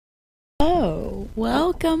Oh,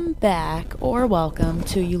 welcome back, or welcome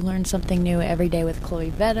to You Learn Something New Every Day with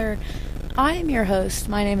Chloe Vetter. I am your host.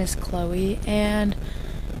 My name is Chloe, and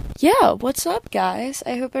yeah, what's up, guys?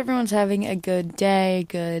 I hope everyone's having a good day,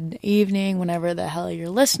 good evening, whenever the hell you're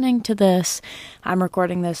listening to this. I'm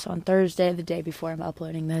recording this on Thursday, the day before I'm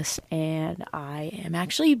uploading this, and I am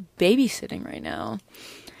actually babysitting right now.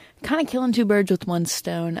 Kind of killing two birds with one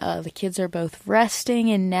stone. The kids are both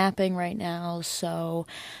resting and napping right now, so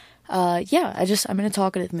I'm in a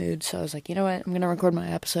talkative mood, so I was like, you know what, I'm going to record my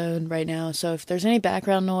episode right now, so if there's any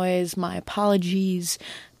background noise, my apologies,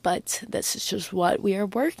 but this is just what we are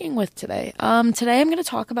working with today. Today I'm going to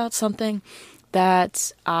talk about something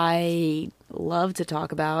that I love to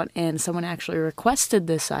talk about, and someone actually requested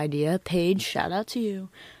this idea. Paige, shout out to you.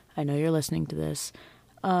 I know you're listening to this.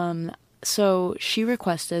 So she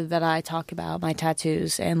requested that I talk about my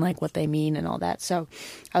tattoos and like what they mean and all that. So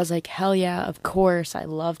I was like, hell yeah, of course. I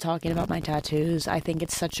love talking about my tattoos. I think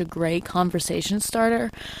it's such a great conversation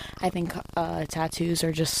starter. I think tattoos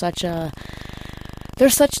are just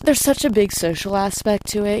there's such a big social aspect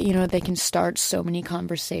to it. You know, they can start so many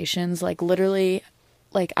conversations. Like literally,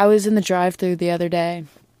 like I was in the drive-thru the other day.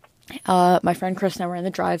 My friend Chris and I were in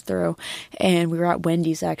the drive-thru and we were at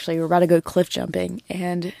Wendy's actually. We were about to go cliff jumping,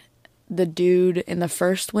 and the dude in the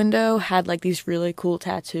first window had like these really cool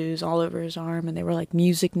tattoos all over his arm, and they were like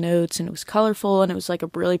music notes, and it was colorful, and it was like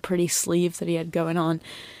a really pretty sleeve that he had going on.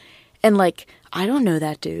 And like, I don't know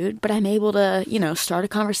that dude, but I'm able to, start a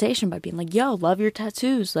conversation by being like, yo, love your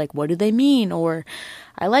tattoos. Like, what do they mean? Or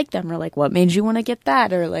I like them. Or like, what made you want to get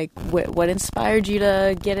that? Or like, what inspired you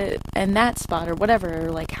to get it in that spot or whatever?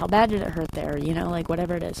 Or like, how bad did it hurt there? Like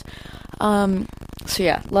whatever it is. So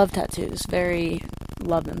yeah, love tattoos.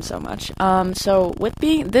 Love them so much. So with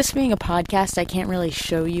this being a podcast, I can't really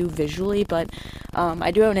show you visually, but I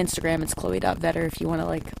do have an Instagram. It's chloe.vetter if you want to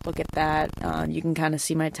like look at that. You can kind of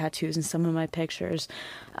see my tattoos and some of my pictures.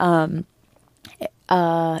 I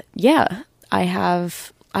don't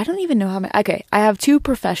even know how many. Okay, I have 2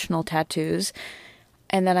 professional tattoos,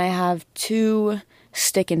 and then I have 2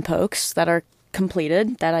 stick and pokes that are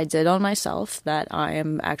completed that I did on myself that I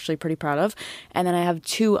am actually pretty proud of, and then I have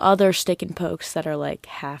 2 other stick and pokes that are like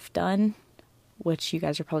half done, which you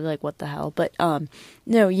guys are probably like, what the hell? But I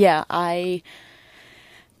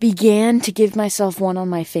began to give myself one on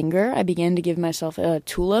my finger. I began to give myself a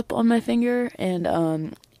tulip on my finger,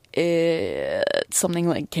 and something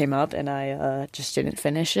like came up, and I just didn't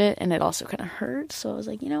finish it, and it also kind of hurt. So I was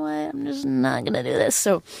like, you know what? I'm just not gonna do this.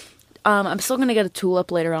 So I'm still gonna get a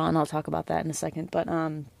tulip later on. I'll talk about that in a second. But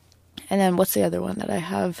and then what's the other one that I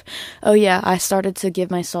have? Oh yeah, I started to give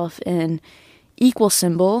myself an equal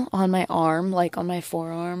symbol on my arm, like on my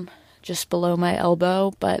forearm, just below my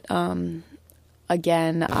elbow. But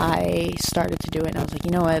again, I started to do it, and I was like,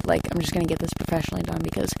 you know what? Like, I'm just gonna get this professionally done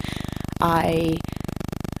because I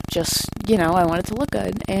just, I want it to look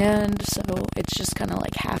good, and so it's just kind of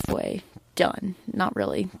like halfway done. Not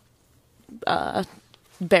really.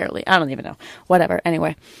 Barely. I don't even know. Whatever.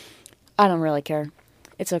 Anyway, I don't really care.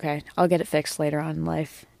 It's okay. I'll get it fixed later on in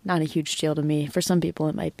life. Not a huge deal to me. For some people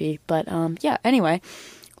it might be. But anyway.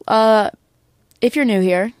 If you're new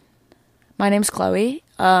here, my name's Chloe.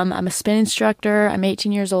 I'm a spin instructor. I'm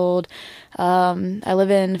 18 years old. I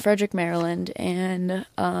live in Frederick, Maryland, and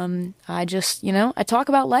I just, I talk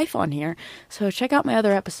about life on here. So check out my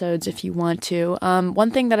other episodes if you want to.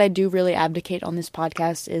 One thing that I do really advocate on this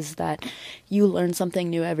podcast is that you learn something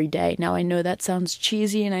new every day. Now, I know that sounds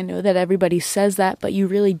cheesy, and I know that everybody says that, but you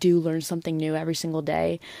really do learn something new every single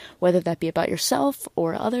day, whether that be about yourself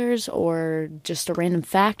or others, or just a random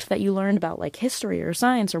fact that you learned about like history or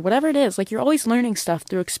science or whatever it is. Like, you're always learning stuff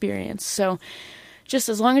through experience. So just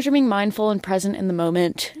as long as you're being mindful and present in the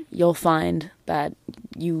moment, you'll find that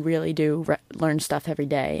you really do learn stuff every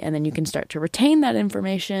day, and then you can start to retain that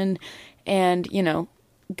information and,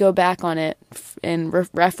 go back on it and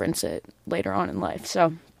reference it later on in life.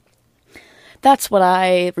 So that's what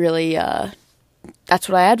I really that's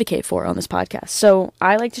what I advocate for on this podcast. So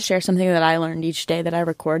I like to share something that I learned each day that I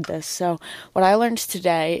record this. So what I learned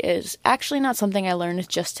today is actually not something I learned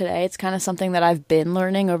just today. It's kind of something that I've been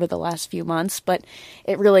learning over the last few months, but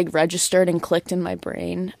it really registered and clicked in my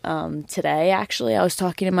brain today. Actually, I was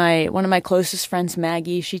talking to one of my closest friends,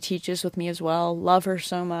 Maggie. She teaches with me as well. Love her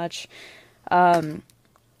so much.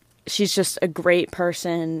 She's just a great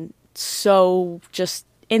person. So just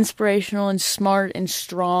inspirational and smart and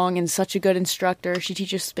strong and such a good instructor. She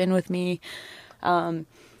teaches spin with me.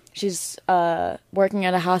 She's working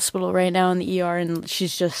at a hospital right now in the ER, and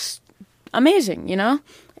she's just amazing,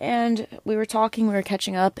 And we were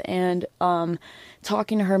catching up, and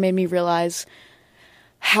talking to her made me realize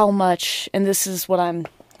how much, and this is what I'm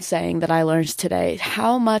saying that I learned today,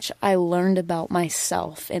 how much I learned about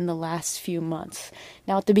myself in the last few months.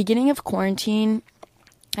 Now, at the beginning of quarantine,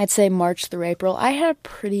 I'd say March through April, I had a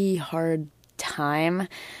pretty hard time.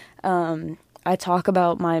 I talk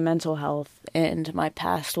about my mental health and my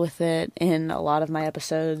past with it in a lot of my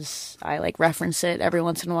episodes. I reference it every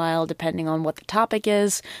once in a while, depending on what the topic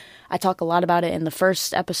is. I talk a lot about it in the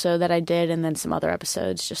first episode that I did, and then some other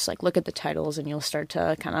episodes. Just look at the titles and you'll start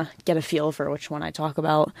to kind of get a feel for which one I talk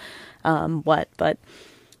about what. But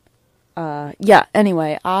yeah,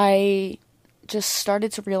 anyway, I just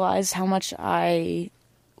started to realize how much I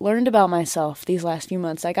learned about myself these last few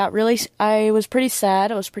months. I was pretty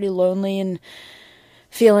sad. I was pretty lonely and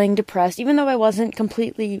feeling depressed, even though I wasn't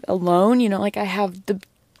completely alone. I have the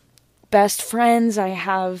best friends. I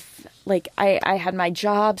have, I had my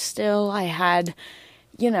job still. I had,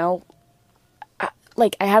 I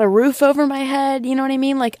had a roof over my head. You know what I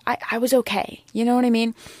mean? I was okay. You know what I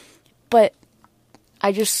mean? But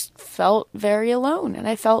I just felt very alone, and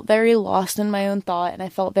I felt very lost in my own thought, and I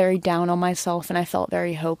felt very down on myself, and I felt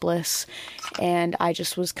very hopeless, and I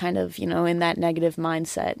just was kind of, in that negative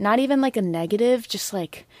mindset. Not even a negative, just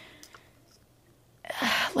not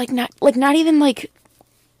even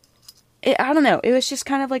I don't know. It was just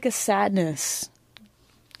kind of a sadness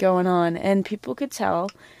going on, and people could tell,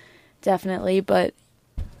 definitely, but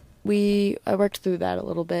I worked through that a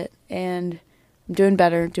little bit, and I'm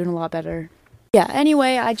doing a lot better. Yeah,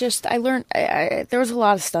 anyway, I learned, there was a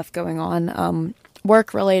lot of stuff going on,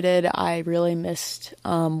 work related. I really missed,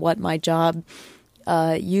 what my job,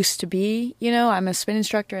 used to be. I'm a spin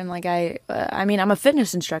instructor, and I'm a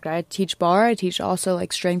fitness instructor. I teach bar, I teach also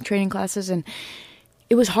strength training classes, and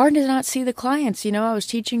it was hard to not see the clients. I was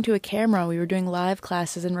teaching to a camera. We were doing live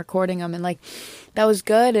classes and recording them, and that was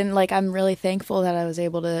good, and I'm really thankful that I was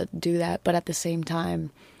able to do that. But at the same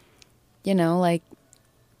time,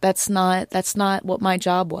 that's not what my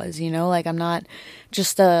job was, I'm not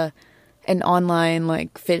just an online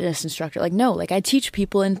fitness instructor. No, I teach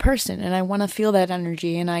people in person, and I want to feel that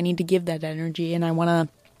energy, and I need to give that energy, and I want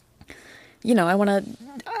to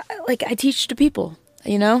I teach to people,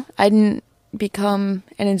 I didn't become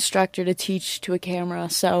an instructor to teach to a camera,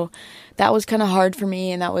 so that was kind of hard for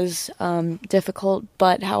me, and that was difficult.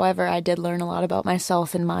 But however, I did learn a lot about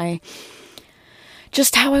myself and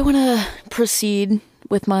just how I want to proceed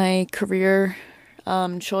with my career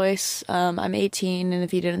choice. I'm 18, and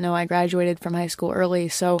if you didn't know, I graduated from high school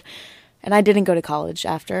early, and I didn't go to college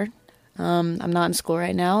after. I'm not in school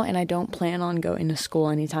right now, and I don't plan on going to school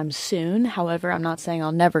anytime soon. However, I'm not saying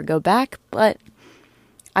I'll never go back, but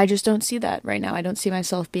I just don't see that right now. I don't see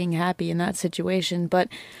myself being happy in that situation. But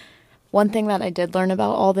one thing that I did learn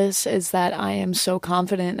about all this is that I am so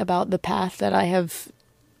confident about the path that I have,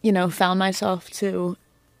 found myself to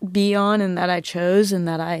be on, and that I chose, and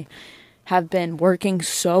that I have been working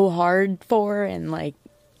so hard for, and I'm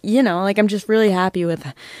just really happy with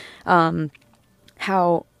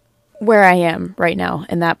where I am right now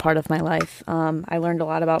in that part of my life. I learned a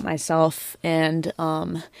lot about myself, and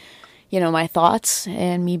my thoughts,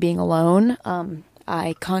 and me being alone.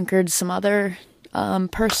 I conquered some other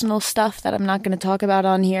personal stuff that I'm not going to talk about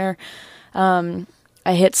on here. I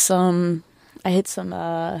hit some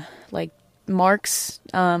marks,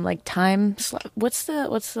 time, what's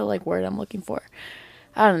the word I'm looking for?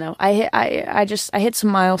 I don't know. I hit some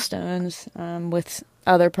milestones, with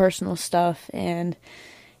other personal stuff, and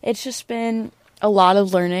it's just been a lot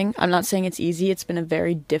of learning. I'm not saying it's easy. It's been a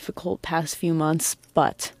very difficult past few months,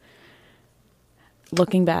 but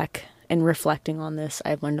looking back and reflecting on this,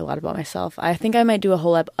 I've learned a lot about myself. I think I might do a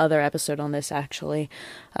whole other episode on this, actually,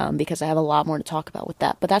 because I have a lot more to talk about with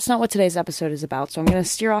that. But that's not what today's episode is about, so I'm going to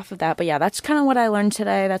steer off of that. But yeah, that's kind of what I learned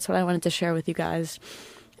today. That's what I wanted to share with you guys.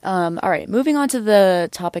 All right, moving on to the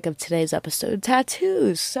topic of today's episode,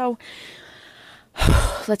 tattoos. So,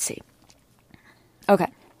 let's see. Okay,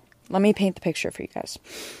 let me paint the picture for you guys.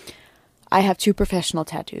 I have 2 professional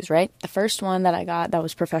tattoos, right? The first one that I got that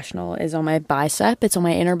was professional is on my bicep. It's on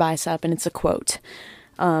my inner bicep, and it's a quote.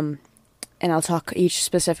 And I'll talk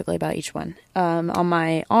specifically about each one. On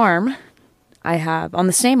my arm, I have, on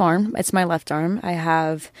the same arm, it's my left arm, I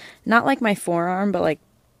have, not my forearm, but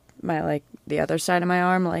my, the other side of my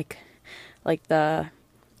arm,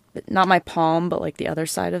 not my palm, but the other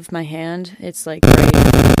side of my hand. It's right there, kind of,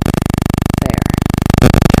 you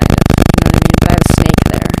know what I mean? But I have a snake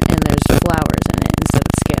there, and there's flowers in it instead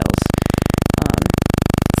of scales.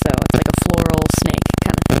 So it's like a floral snake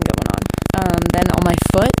kind of thing going on. Then on my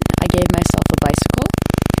foot, I gave myself a bicycle,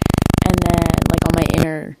 and then on my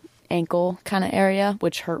ankle kind of area,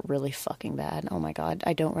 which hurt really fucking bad. Oh my God,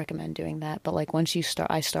 I don't recommend doing that. But like once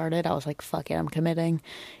I started, I was like, fuck it, I'm committing.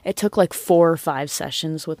 It took like 4 or 5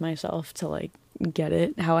 sessions with myself to like get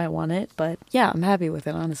it how I want it. But yeah, I'm happy with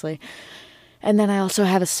it, honestly. And then I also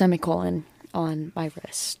have a semicolon on my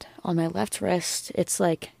wrist. On my left wrist, it's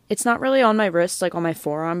not really on my wrist, like on my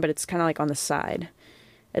forearm, but it's kind of like on the side.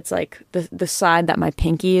 It's like the side that my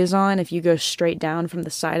pinky is on. If you go straight down from the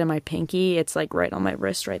side of my pinky, it's like right on my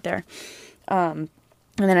wrist right there. And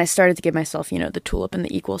then I started to give myself, the tulip and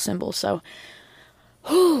the equal symbol. So,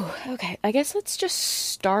 okay, I guess let's just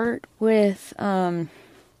start with, I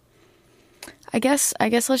guess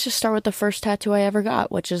let's just start with the first tattoo I ever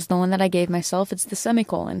got, which is the one that I gave myself. It's the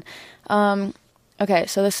semicolon. Okay,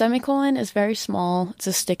 so the semicolon is very small. It's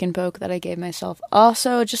a stick and poke that I gave myself.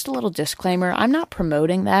 Also, just a little disclaimer, I'm not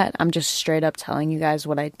promoting that. I'm just straight up telling you guys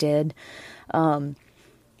what I did. I'm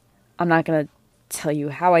not going to tell you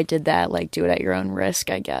how I did that. Like, do it at your own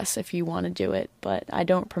risk, I guess, if you want to do it. But I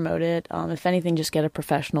don't promote it. If anything, just get a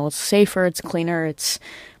professional. It's safer, it's cleaner, it's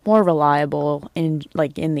more reliable in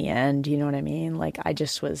the end, you know what I mean? Like, I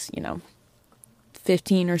just was,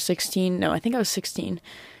 15 or 16. No, I think I was 16.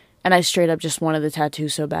 And I straight up just wanted the tattoo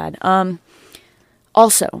so bad.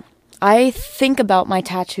 Also, I think about my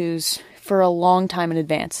tattoos for a long time in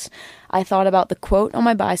advance. I thought about the quote on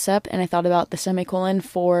my bicep, and I thought about the semicolon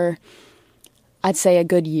for, I'd say, a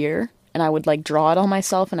good year. And I would, draw it on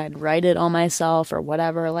myself, and I'd write it on myself or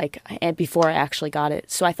whatever, and before I actually got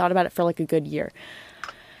it. So I thought about it for, a good year.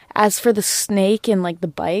 As for the snake and, the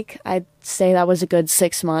bike, I'd say that was a good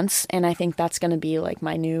 6 months. And I think that's going to be,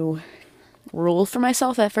 my new rule for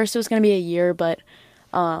myself. At first it was going to be a year, but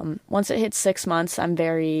once it hits 6 months, I'm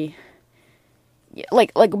very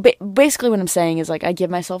basically what I'm saying is I give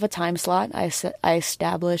myself a time slot. I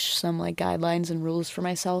establish some guidelines and rules for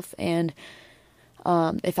myself, and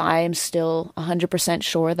if I am still 100%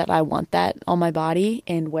 sure that I want that on my body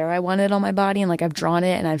and where I want it on my body, and I've drawn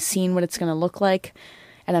it and I've seen what it's going to look like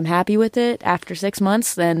and I'm happy with it after 6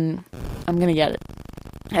 months, then I'm going to get it.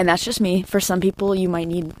 And that's just me. For some people, you might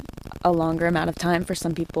need a longer amount of time. For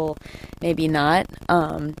some people, maybe not.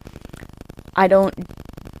 I don't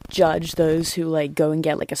judge those who go and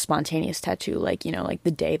get a spontaneous tattoo,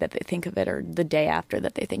 the day that they think of it or the day after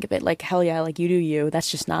that they think of it. Hell yeah, you do you. That's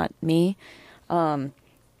just not me.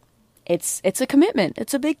 It's a commitment.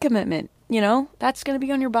 It's a big commitment. That's going to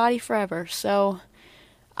be on your body forever. So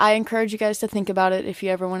I encourage you guys to think about it. If you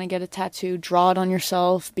ever want to get a tattoo, draw it on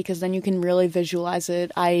yourself, because then you can really visualize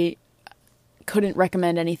it. I couldn't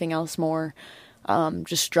recommend anything else more.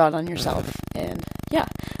 Just draw it on yourself, and yeah.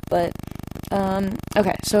 But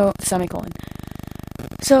okay, so semicolon.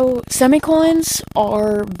 So semicolons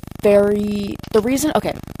are a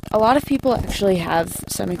lot of people actually have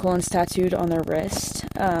semicolons tattooed on their wrist,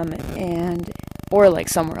 or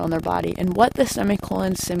somewhere on their body. And what the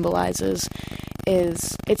semicolon symbolizes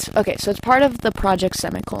is, it's part of the Project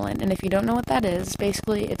Semicolon. And if you don't know what that is,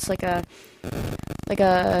 basically it's like a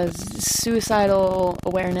suicidal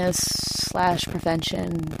awareness /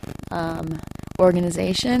 prevention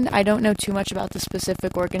organization. I don't know too much about the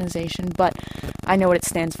specific organization, but I know what it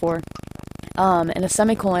stands for. And a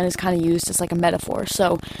semicolon is kind of used as a metaphor.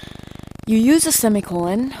 So you use a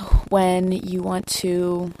semicolon when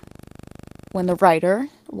the writer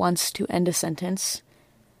wants to end a sentence,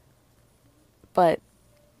 you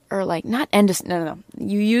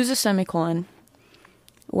use a semicolon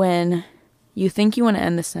when you think you want to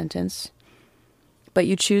end the sentence, but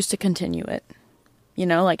you choose to continue it.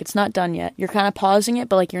 It's not done yet. You're kind of pausing it,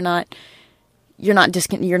 but you're not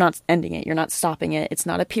ending it. You're not stopping it. It's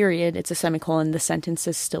not a period. It's a semicolon. The sentence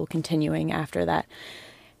is still continuing after that.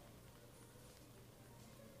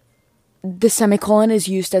 The semicolon is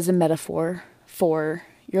used as a metaphor for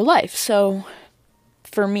your life. So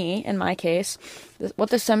for me, in my case, what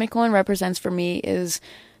the semicolon represents for me is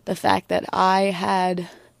the fact that I had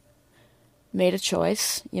made a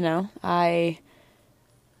choice. I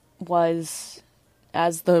was,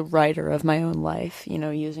 as the writer of my own life,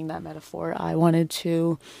 using that metaphor,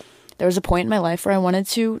 there was a point in my life where I wanted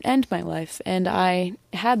to end my life, and I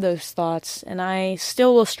had those thoughts, and I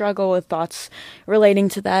still will struggle with thoughts relating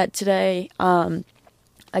to that today.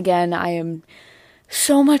 Again, I am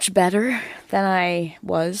so much better than I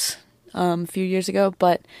was a few years ago,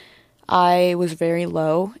 but I was very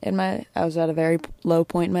low I was at a very low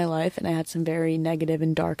point in my life, and I had some very negative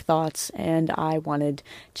and dark thoughts, and I wanted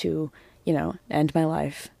to, end my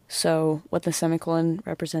life. So what the semicolon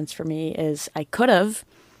represents for me is I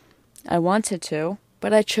wanted to,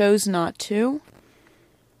 but I chose not to,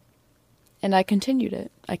 and I continued it.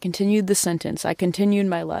 I continued the sentence. I continued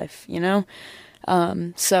my life,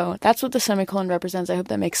 So that's what the semicolon represents. I hope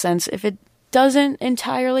that makes sense. If it doesn't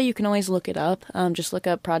entirely, you can always look it up. Just look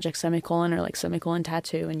up Project Semicolon or like semicolon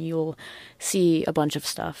tattoo and you'll see a bunch of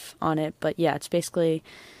stuff on it. But yeah, it's basically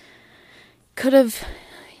could have,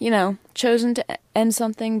 chosen to end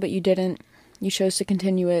something, but you didn't. You chose to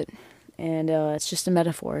continue it. And it's just a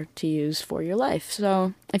metaphor to use for your life.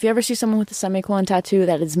 So if you ever see someone with a semicolon tattoo,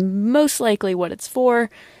 that is most likely what it's for.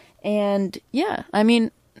 And yeah, I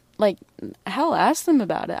mean, like, hell, ask them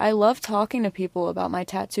about it. I love talking to people about my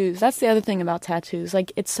tattoos. That's the other thing about tattoos.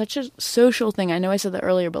 Like, it's such a social thing. I know I said that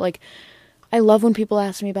earlier, but like, I love when people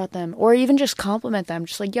ask me about them or even just compliment them.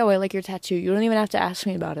 Just like, yo, I like your tattoo. You don't even have to ask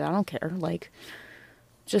me about it. I don't care. Like,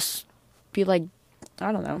 just be like,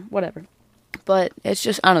 I don't know, whatever. But it's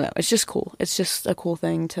just, I don't know, it's just cool. It's just a cool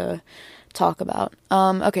thing to talk about.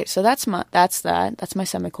 Okay, so that's my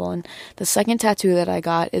semicolon. The second tattoo that I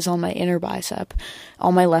got is on my inner bicep,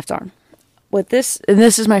 on my left arm. With this, and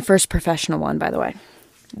this is my first professional one, by the way.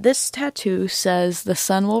 This tattoo says, "The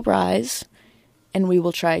sun will rise, and we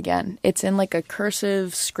will try again." It's in like a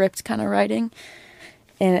cursive script kind of writing.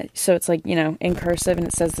 And so it's like, in cursive, and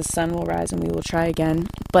it says, "The sun will rise, and we will try again."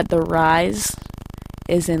 But the rise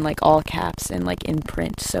is in like all caps and like in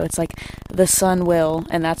print. So it's like "the sun will,"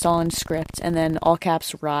 and that's all in script, and then all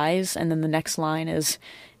caps "rise," and then the next line is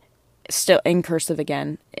still in cursive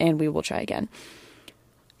again, "and we will try again."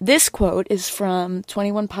 This quote is from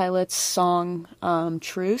 21 Pilots' song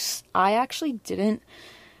Truce. I actually didn't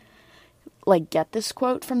like get this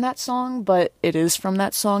quote from that song, but it is from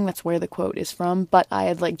that song. That's where the quote is from. But I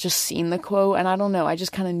had like just seen the quote, and I don't know, I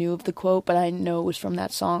just kind of knew of the quote, but I know it was from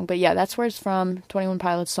that song. But yeah, that's where it's from, 21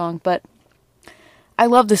 Pilots song. But I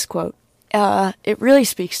love this quote. It really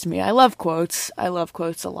speaks to me. I love quotes a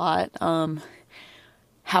lot.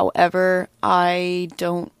 However, I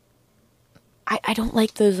don't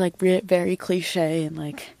like those like very cliche and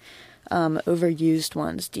like overused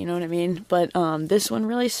ones. Do you know what I mean? But this one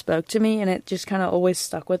really spoke to me, and it just kind of always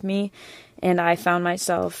stuck with me. And I found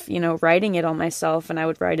myself, writing it on myself, and I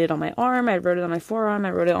would write it on my arm, I wrote it on my forearm,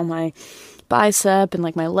 I wrote it on my bicep and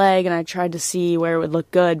like my leg, and I tried to see where it would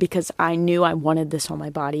look good because I knew I wanted this on my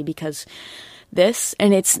body because this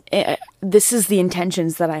is the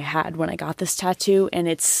intentions that I had when I got this tattoo, and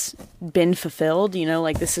it's been fulfilled.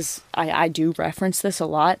 Like this is, I do reference this a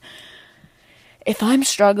lot. If I'm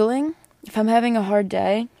struggling, if I'm having a hard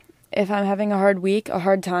day, if I'm having a hard week, a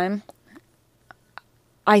hard time,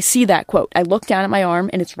 I see that quote. I look down at my arm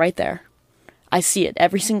and it's right there. I see it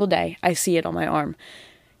every single day. I see it on my arm.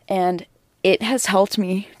 And it has helped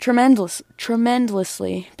me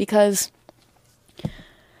tremendously because,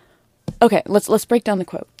 okay, let's break down the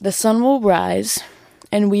quote. "The sun will rise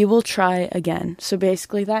and we will try again." So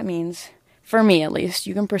basically that means, for me at least,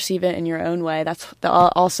 you can perceive it in your own way. That's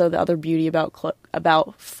also the other beauty about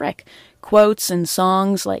quotes and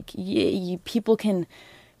songs. Like people can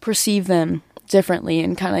perceive them differently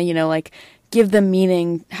and kind of, like give them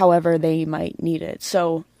meaning however they might need it.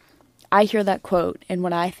 So I hear that quote, and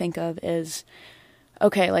what I think of is,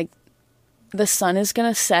 okay, like the sun is going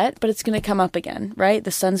to set, but it's going to come up again, right?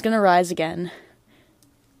 The sun's going to rise again,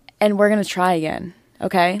 and we're going to try again.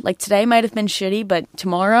 Okay, like today might have been shitty, but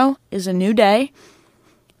tomorrow is a new day.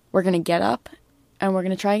 We're going to get up and we're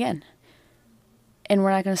going to try again. And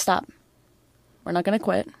we're not going to stop. We're not going to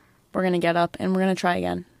quit. We're going to get up and we're going to try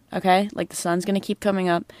again. Okay, like the sun's going to keep coming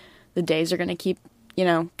up. The days are going to keep,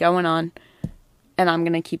 going on. And I'm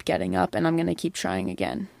going to keep getting up and I'm going to keep trying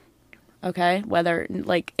again. Okay, whether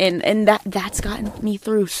like, and that's gotten me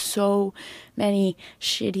through so many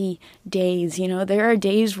shitty days. There are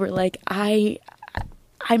days where like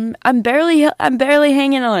I'm barely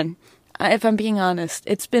hanging on, if I'm being honest.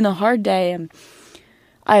 It's been a hard day. I'm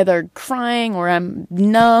either crying or I'm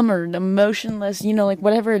numb or emotionless, like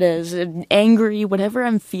whatever it is, angry, whatever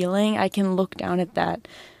I'm feeling, I can look down at that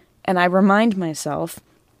and I remind myself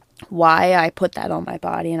why I put that on my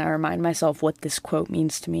body, and I remind myself what this quote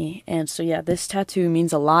means to me. And so yeah, this tattoo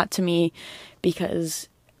means a lot to me because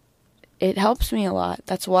it helps me a lot.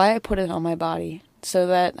 That's why I put it on my body, so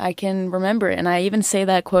that I can remember it. And I even say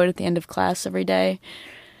that quote at the end of class every day.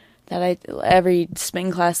 Every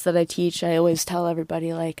spin class that I teach, I always tell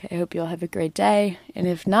everybody, like, I hope you all have a great day. And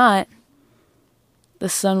if not, the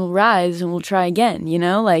sun will rise and we'll try again,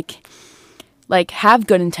 like have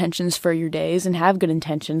good intentions for your days and have good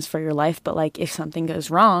intentions for your life. But like, if something goes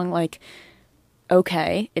wrong, like,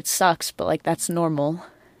 okay, it sucks, but like, that's normal.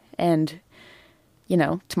 And,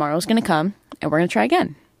 tomorrow's going to come and we're going to try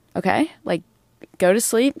again. Okay. Like, go to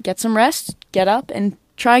sleep, get some rest, get up and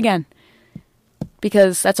try again.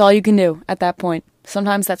 Because that's all you can do at that point.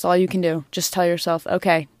 Sometimes that's all you can do. Just tell yourself,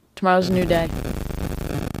 okay, Tomorrow's a new day.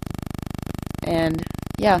 And,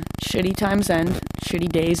 yeah, shitty times end. Shitty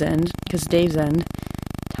days end. Because days end.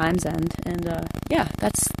 Times end. And, yeah,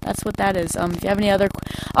 that's what that is. If you have any other...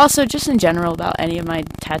 Also, just in general about any of my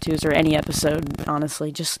tattoos or any episode,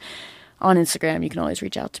 honestly, just on Instagram, you can always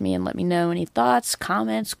reach out to me and let me know any thoughts,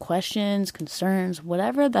 comments, questions, concerns,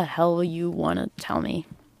 whatever the hell you want to tell me.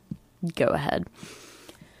 Go ahead.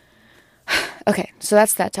 Okay, so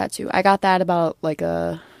that's that tattoo. I got that about like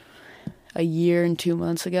a year and 2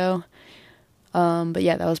 months ago. But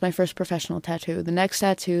yeah, that was my first professional tattoo. The next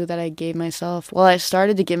tattoo that I gave myself, well, I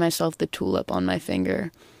started to give myself the tulip on my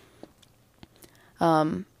finger.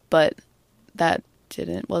 But that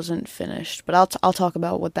wasn't finished. But I'll talk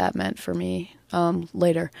about what that meant for me,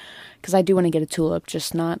 later. Because I do want to get a tulip,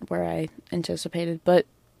 just not where I anticipated. But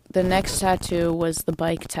the next tattoo was the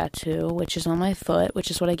bike tattoo, which is on my foot, which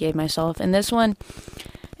is what I gave myself. And this one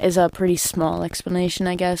is a pretty small explanation,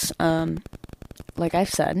 I guess. Like I've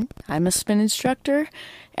said, I'm a spin instructor,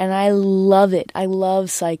 and I love it. I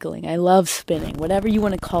love cycling. I love spinning. Whatever you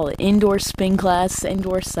want to call it. Indoor spin class,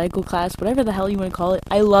 indoor cycle class, whatever the hell you want to call it.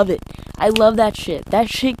 I love it. I love that shit. That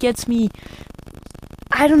shit gets me...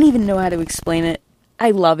 I don't even know how to explain it.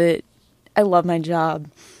 I love it. I love my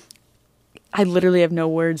job. I literally have no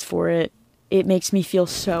words for it. It makes me feel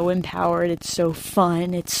so empowered. It's so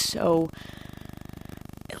fun. It's so...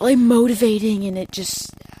 like motivating, and it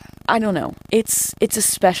just... I don't know. It's a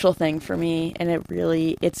special thing for me, and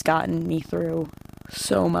it's gotten me through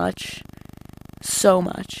so much. So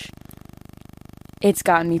much. It's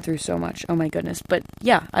gotten me through so much. Oh my goodness. But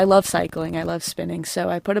yeah, I love cycling. I love spinning. So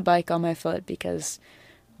I put a bike on my foot because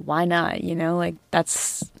why not? You know, like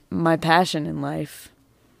that's my passion in life.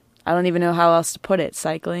 I don't even know how else to put it.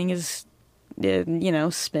 Cycling is,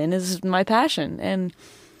 spin is my passion. And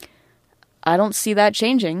I don't see that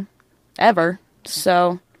changing ever.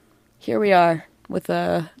 So here we are with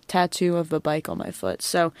a tattoo of a bike on my foot.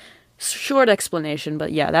 So, short explanation,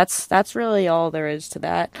 but yeah, that's really all there is to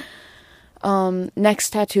that. Next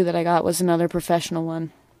tattoo that I got was another professional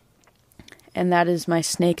one, and that is my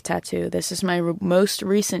snake tattoo. This is my most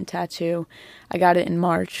recent tattoo. I got it in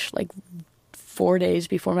March, like 4 days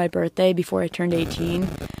before my birthday, before I turned 18.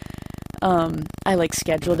 I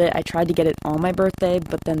scheduled it. I tried to get it on my birthday,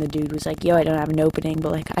 but then the dude was like, yo, I don't have an opening,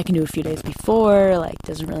 but I can do a few days before,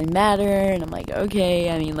 doesn't really matter. And I'm like,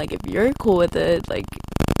 okay, I mean, if you're cool with it,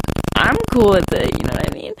 I'm cool with it, you know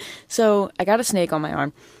what I mean? So I got a snake on my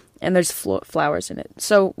arm, and there's flowers in it.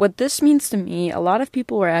 So what this means to me, a lot of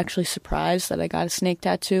people were actually surprised that I got a snake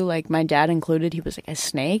tattoo, my dad included. He was like, a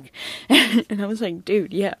snake? And I was like,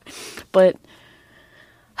 dude, yeah. But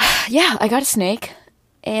yeah, I got a snake.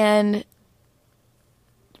 And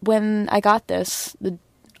when I got this, the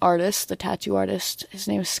tattoo artist, his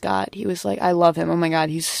name is Scott, he was like, I love him. Oh my God,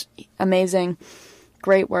 he's amazing.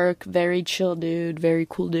 Great work. Very chill dude. Very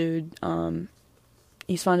cool dude.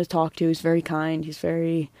 He's fun to talk to. He's very kind. He's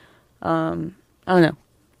very, I don't know.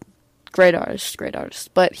 Great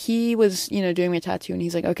artist. But he was, doing me a tattoo, and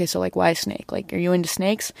he's like, okay, so why a snake? Are you into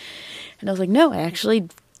snakes? And I was like, no, I actually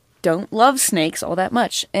don't love snakes all that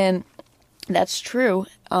much. And that's true.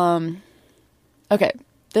 Okay,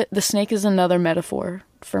 the snake is another metaphor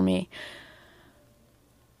for me.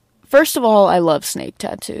 First of all, I love snake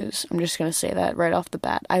tattoos. I'm just gonna say that right off the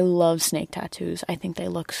bat. I love snake tattoos. I think they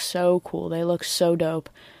look so cool. They look so dope.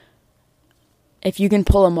 If you can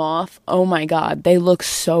pull them off, oh my God, they look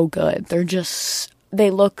so good. They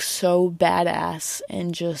look so badass,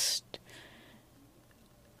 and just...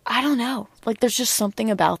 I don't know. There's just something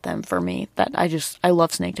about them for me that I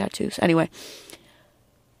love snake tattoos. Anyway,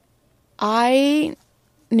 I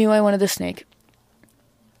knew I wanted a snake.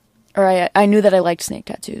 Or I knew that I liked snake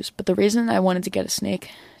tattoos. But the reason I wanted to get a snake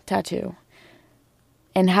tattoo,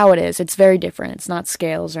 and how it's very different. It's not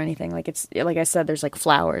scales or anything. It's, like I said, there's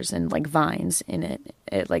flowers and vines in it.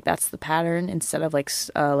 That's the pattern, instead of it's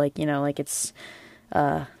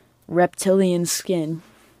reptilian skin.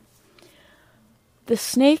 The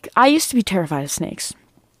snake, I used to be terrified of snakes.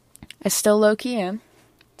 I still low-key am.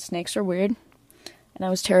 Snakes are weird. And I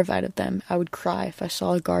was terrified of them. I would cry if I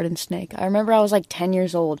saw a garden snake. I remember I was 10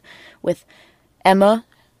 years old with Emma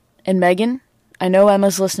and Megan. I know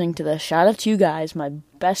Emma's listening to this. Shout out to you guys, my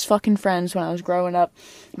best fucking friends when I was growing up.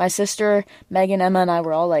 My sister, Megan, Emma, and I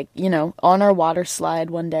were all on our water slide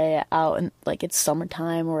one day out, and it's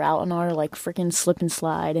summertime. We're out on our freaking slip and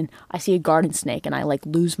slide, and I see a garden snake, and I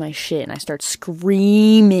lose my shit, and I start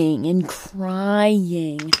screaming and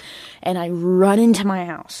crying, and I run into my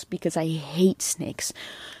house because I hate snakes.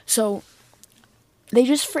 So they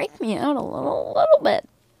just freak me out a little bit.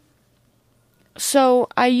 So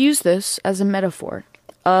I use this as a metaphor.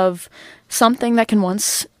 of something that can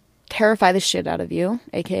once terrify the shit out of you,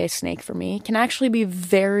 aka snake for me, can actually be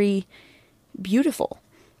very beautiful.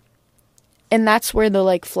 And that's where the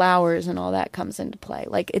like flowers and all that comes into play.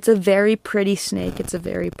 Like, it's a very pretty snake. It's a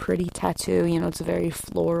very pretty tattoo. You know, it's very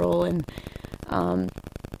floral, and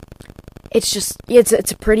it's just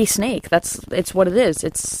it's a pretty snake. It's what it is.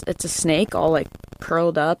 It's a snake all like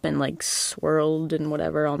curled up and like swirled and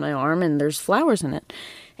whatever on my arm, and there's flowers in it.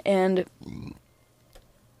 And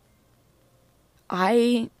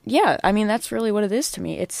I mean, that's really what it is to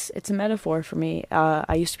me. It's a metaphor for me.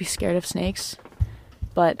 I used to be scared of snakes,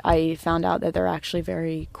 but I found out that they're actually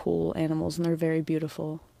very cool animals and they're very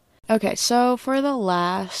beautiful. Okay, so for the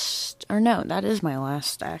last, or no, that is my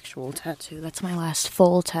last actual tattoo. That's my last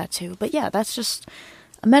full tattoo. But yeah, that's just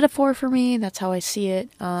a metaphor for me. That's how I see it.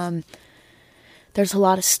 There's a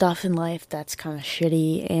lot of stuff in life that's kind of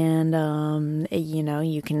shitty, and, you know,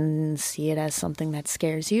 you can see it as something that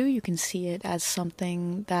scares you. You can see it as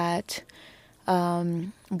something that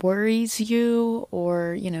worries you,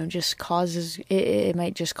 or, you know, just causes, it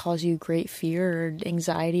might just cause you great fear or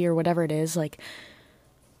anxiety or whatever it is. Like,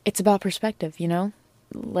 it's about perspective, you know?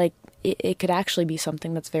 Like, it could actually be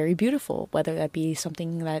something that's very beautiful, whether that be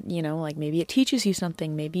something that, you know, like maybe it teaches you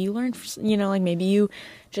something, maybe you learn, you know, like maybe you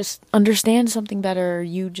just understand something better, or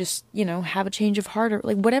you just, you know, have a change of heart, or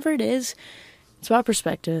like whatever it is, it's about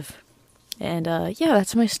perspective. And yeah,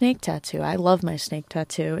 that's my snake tattoo. I love my snake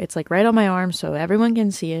tattoo. It's like right on my arm so everyone can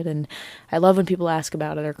see it, and I love when people ask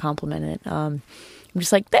about it or compliment it. I'm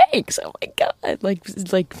just like, thanks, oh my god,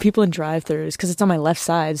 like people in drive-thrus, because it's on my left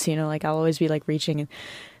side, so, you know, like I'll always be like reaching, and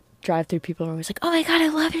drive-through people are always like, oh my god, I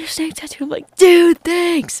love your snake tattoo. I'm like, dude,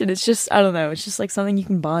 thanks. And it's just, I don't know, it's just like something you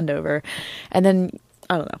can bond over. And then,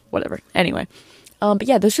 I don't know, whatever. Anyway, but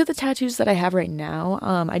yeah, those are the tattoos that I have right now.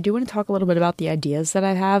 I do want to talk a little bit about the ideas that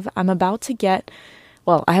I have. I'm about to get,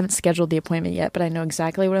 well, I haven't scheduled the appointment yet, but I know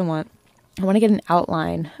exactly what I want. I want to get an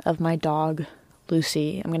outline of my dog,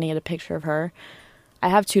 Lucy. I'm going to get a picture of her. I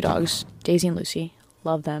have two dogs, Daisy and Lucy.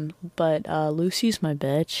 Love them. But Lucy's my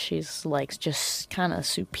bitch. She's like just kind of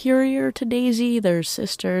superior to Daisy. They're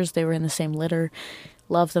sisters. They were in the same litter.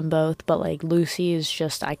 Love them both. But like Lucy is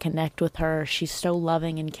just, I connect with her. She's so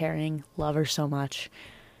loving and caring. Love her so much.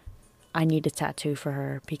 I need a tattoo for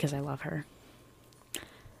her because I love her.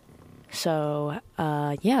 So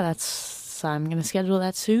yeah, I'm going to schedule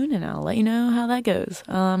that soon, and I'll let you know how that goes.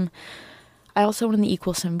 I also want the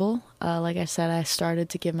equal symbol. Like I said, I started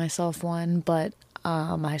to give myself one, but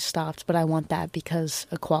I stopped. But I want that because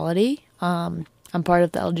equality. I'm part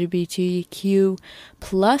of the LGBTQ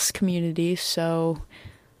plus community, so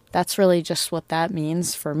that's really just what that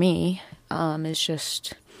means for me. It's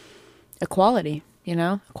just equality, you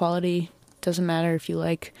know? Equality doesn't matter if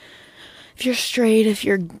you're straight, if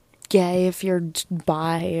you're gay, if you're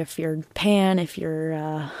bi, if you're pan, if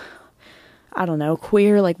you're I don't know,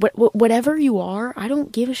 queer, like whatever you are, I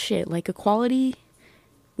don't give a shit. Like, equality,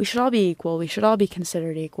 we should all be equal. We should all be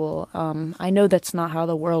considered equal. I know that's not how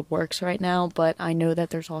the world works right now, but I know that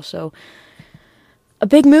there's also a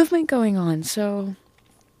big movement going on. So,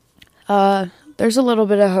 there's a little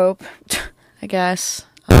bit of hope, I guess.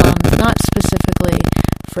 Not specifically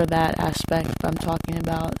for that aspect. I'm talking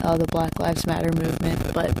about the Black Lives Matter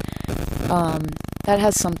movement, but that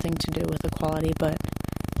has something to do with equality, but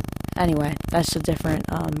anyway, that's a different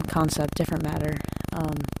concept, different matter.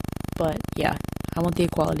 But yeah, I want the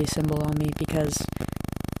equality symbol on me because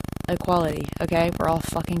equality, okay? We're all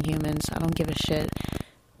fucking humans. I don't give a shit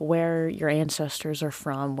where your ancestors are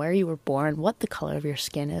from, where you were born, what the color of your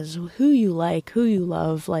skin is, who you like, who you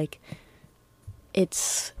love. Like,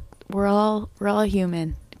 we're all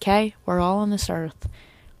human, okay? We're all on this earth.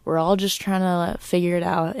 We're all just trying to figure it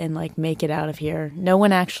out and, like, make it out of here. No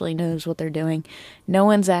one actually knows what they're doing. No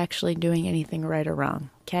one's actually doing anything right or wrong,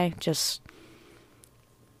 okay? Just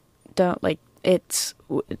don't, like, it's,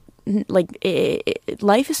 like,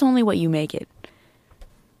 life is only what you make it,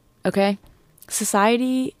 okay?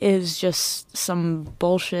 Society is just some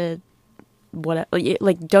bullshit, whatever,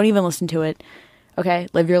 like, don't even listen to it, okay?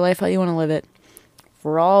 Live your life how you want to live it.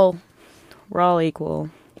 We're all equal.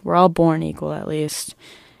 We're all born equal, at least.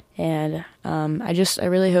 And I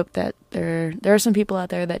really hope that there are some people out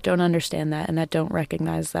there that don't understand that and that don't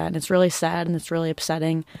recognize that. And it's really sad and it's really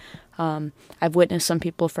upsetting. I've witnessed some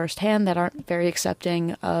people firsthand that aren't very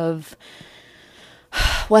accepting of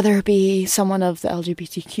whether it be someone of the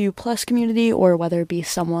LGBTQ plus community or whether it be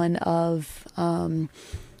someone of,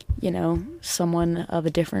 someone of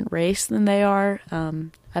a different race than they are.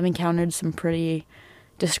 I've encountered some pretty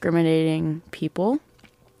discriminating people,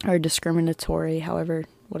 or discriminatory,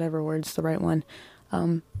 whatever word's the right one.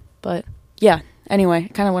 But yeah, Anyway, I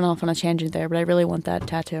kind of went off on a tangent there, but I really want that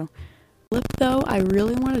tattoo. Tulip, though, I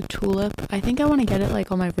really want a tulip. I think I want to get it,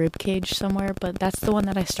 like, on my rib cage somewhere, but that's the one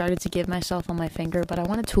that I started to give myself on my finger. But I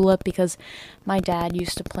want a tulip because my dad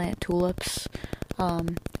used to plant tulips.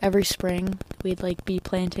 Every spring, we'd, like, be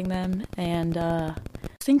planting them, and, I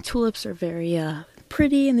think tulips are very,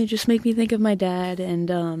 pretty, and they just make me think of my dad,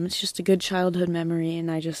 and, it's just a good childhood memory,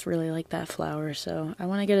 and I just really like that flower, so I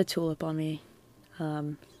want to get a tulip on me,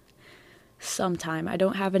 sometime. I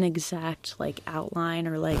don't have an exact, like, outline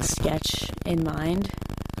or, like, sketch in mind,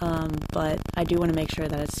 but I do want to make sure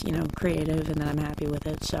that it's, you know, creative and that I'm happy with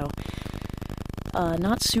it, so,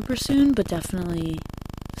 not super soon, but definitely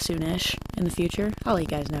soonish in the future. I'll let you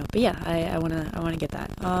guys know, but yeah, I want to get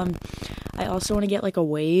that. I also want to get, like, a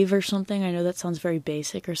wave or something. I know that sounds very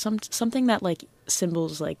basic, or something that, like,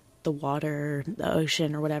 symbols, like, the water, the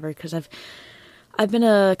ocean, or whatever, because I've been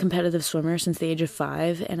a competitive swimmer since the age of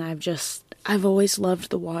 5, and I've always loved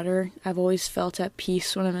the water. I've always felt at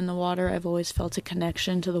peace when I'm in the water. I've always felt a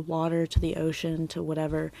connection to the water, to the ocean, to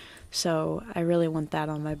whatever. So I really want that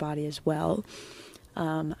on my body as well.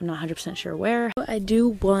 I'm not 100% sure where. I do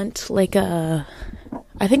want, like, I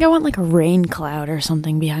think I want, like, a rain cloud or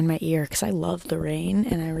something behind my ear, because I love the rain,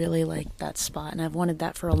 and I really like that spot, and I've wanted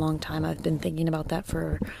that for a long time. I've been thinking about that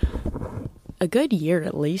for a good year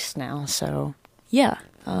at least now, so yeah.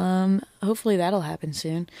 Hopefully that'll happen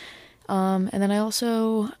soon. And then I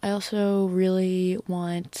also really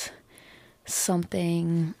want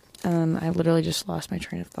something, I literally just lost my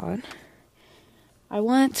train of thought.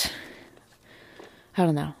 I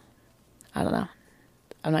don't know. I'm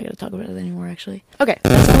not going to talk about it anymore, actually. Okay,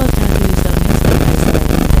 that's all the tattoos that I'm going to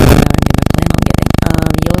get.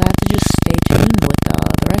 You'll have to just stay tuned with the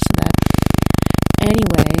rest of that.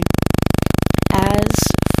 Anyway, as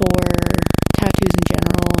for tattoos in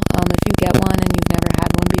general, if you get one and you've never had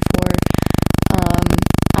one before,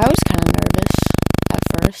 I was kind of nervous at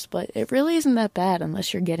first, but it really isn't that bad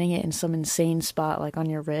unless you're getting it in some insane spot, like on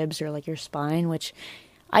your ribs or, like, your spine, which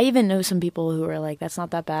I even know some people who are like, that's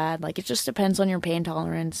not that bad. Like, it just depends on your pain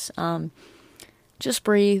tolerance. Just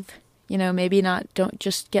breathe, you know, don't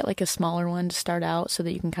just get, like, a smaller one to start out so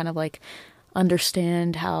that you can kind of, like,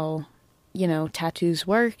 understand how, you know, tattoos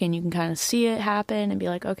work, and you can kind of see it happen and be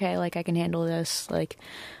like, okay, like, I can handle this. Like,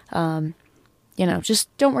 you know, just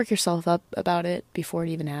don't work yourself up about it before it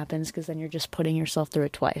even happens, because then you're just putting yourself through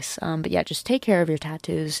it twice. But yeah, just take care of your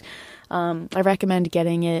tattoos. I recommend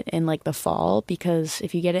getting it in, like, the fall, because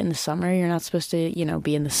if you get it in the summer, you're not supposed to, you know,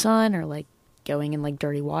 be in the sun or, like, going in, like,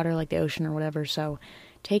 dirty water, like the ocean or whatever. So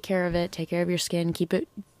take care of it, take care of your skin, keep it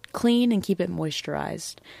clean and keep it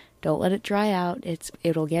moisturized. Don't let it dry out.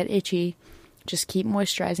 It'll get itchy. Just keep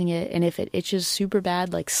moisturizing it. And if it itches super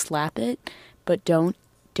bad, like, slap it, but don't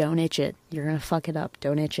itch it. You're gonna fuck it up.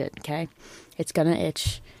 Don't itch it, okay? It's gonna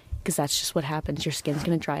itch, because that's just what happens. Your skin's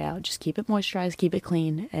gonna dry out. Just keep it moisturized, keep it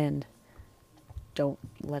clean, and don't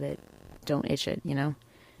itch it, you know?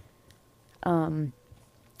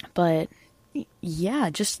 But, yeah,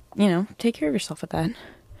 just, you know, take care of yourself with that.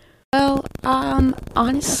 Well,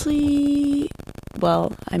 honestly,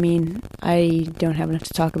 I mean, I don't have enough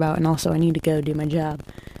to talk about, and also I need to go do my job,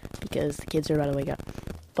 because the kids are about to wake up.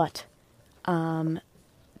 But,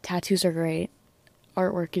 tattoos are great.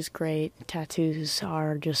 Artwork is great. Tattoos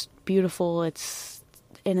are just beautiful. It's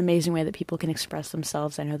an amazing way that people can express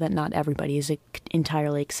themselves. I know that not everybody is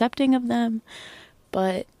entirely accepting of them,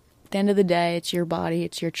 but at the end of the day, it's your body,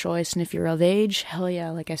 it's your choice, and if you're of age, hell yeah,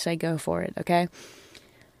 like I said, go for it, okay?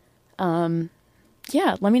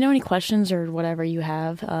 Yeah, let me know any questions or whatever you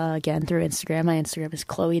have, again, through Instagram. My Instagram is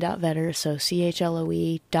chloe.vetter, so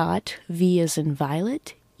CHLOE.V as in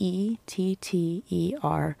Violet,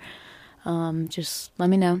 ETTER. Just let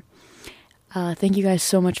me know. Thank you guys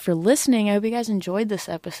so much for listening. I hope you guys enjoyed this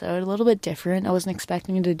episode. A little bit different. I wasn't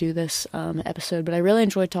expecting to do this episode, but I really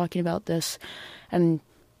enjoyed talking about this. And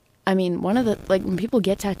I mean, when people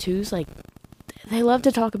get tattoos, like, they love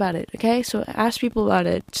to talk about it, okay? So ask people about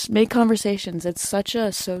it. Just make conversations. It's such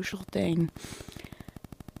a social thing,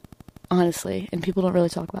 honestly, and people don't really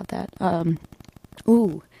talk about that. I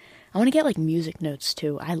want to get, like, music notes,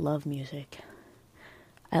 too. I love music.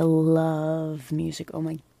 Oh,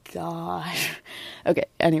 my gosh. Okay,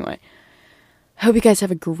 anyway. Hope you guys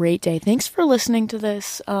have a great day. Thanks for listening to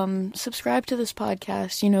this. Subscribe to this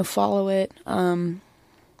podcast. You know, follow it.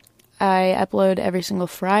 I upload every single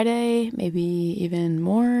Friday, maybe even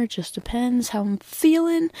more. Just depends how I'm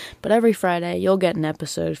feeling. But every Friday, you'll get an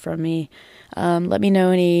episode from me. Let me know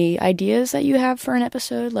any ideas that you have for an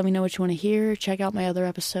episode. Let me know what you want to hear. Check out my other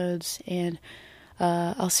episodes. And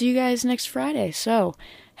I'll see you guys next Friday. So,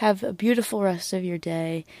 Have a beautiful rest of your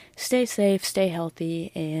day. Stay safe, stay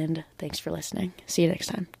healthy, and thanks for listening. See you next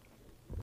time.